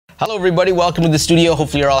Hello everybody, welcome to the studio.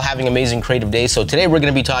 Hopefully you're all having an amazing creative day. So today we're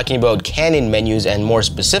going to be talking about Canon menus, and more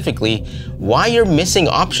specifically, why you're missing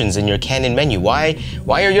options in your Canon menu. Why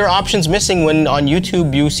are your options missing when on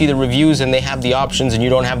YouTube you see the reviews and they have the options and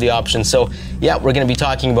you don't have the options? So yeah, we're going to be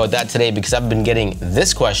talking about that today because I've been getting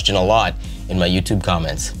this question a lot in my YouTube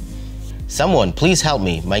comments. Someone, please help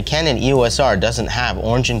me. My Canon EOS R doesn't have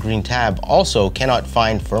orange and green tab, also cannot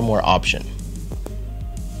find firmware option.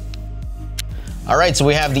 All right, so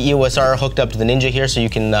we have the EOS R hooked up to the Ninja here, so you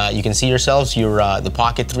can see yourselves. You're the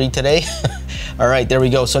Pocket 3 today. All right, there we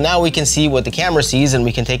go. So now we can see what the camera sees, and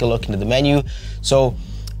we can take a look into the menu. So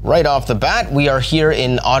right off the bat, we are here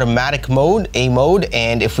in automatic mode, A mode,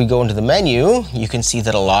 and if we go into the menu, you can see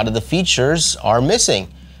that a lot of the features are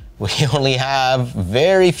missing. We only have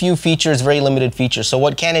very few features, very limited features. So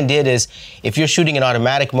what Canon did is, if you're shooting in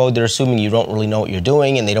automatic mode, they're assuming you don't really know what you're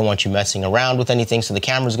doing and they don't want you messing around with anything. So the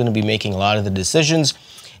camera's gonna be making a lot of the decisions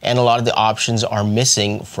and a lot of the options are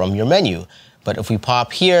missing from your menu. But if we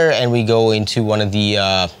pop here and we go into one of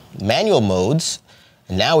the manual modes,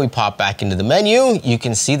 and now we pop back into the menu, you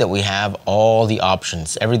can see that we have all the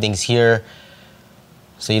options. Everything's here,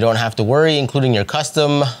 so you don't have to worry, including your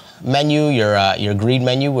custom menu, your grid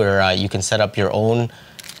menu, where you can set up your own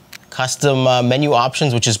custom menu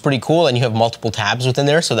options, which is pretty cool, and you have multiple tabs within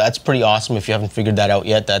there, so that's pretty awesome. If you haven't figured that out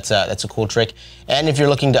yet, that's a cool trick. And if you're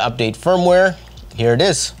looking to update firmware, here it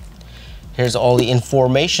is. Here's all the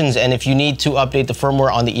informations, and if you need to update the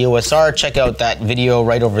firmware on the EOS R, check out that video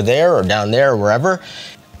right over there or down there or wherever.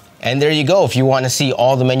 And there you go. If you want to see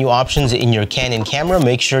all the menu options in your Canon camera,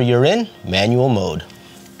 make sure you're in manual mode.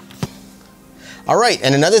 All right,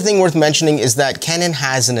 and another thing worth mentioning is that Canon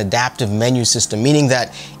has an adaptive menu system, meaning that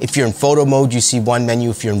if you're in photo mode, you see one menu.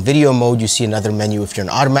 If you're in video mode, you see another menu. If you're in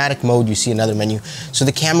automatic mode, you see another menu. So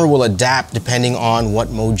the camera will adapt depending on what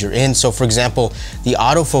mode you're in. So for example, the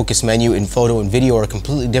autofocus menu in photo and video are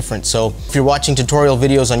completely different. So if you're watching tutorial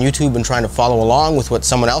videos on YouTube and trying to follow along with what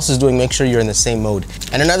someone else is doing, make sure you're in the same mode.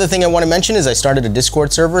 And another thing I want to mention is I started a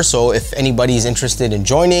Discord server. So if anybody's interested in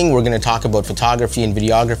joining, we're going to talk about photography and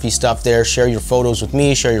videography stuff there. Share your photos with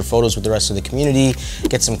me, share your photos with the rest of the community,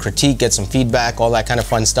 get some critique, get some feedback, all that kind of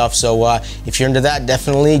fun stuff. So if you're into that,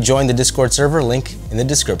 definitely join the Discord server, link in the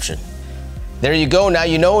description. There you go, now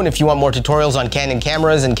you know, and if you want more tutorials on Canon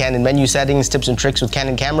cameras and Canon menu settings, tips and tricks with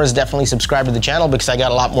Canon cameras, definitely subscribe to the channel because I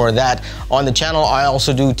got a lot more of that on the channel. I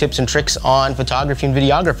also do tips and tricks on photography and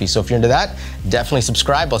videography, so if you're into that, definitely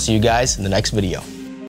subscribe. I'll see you guys in the next video.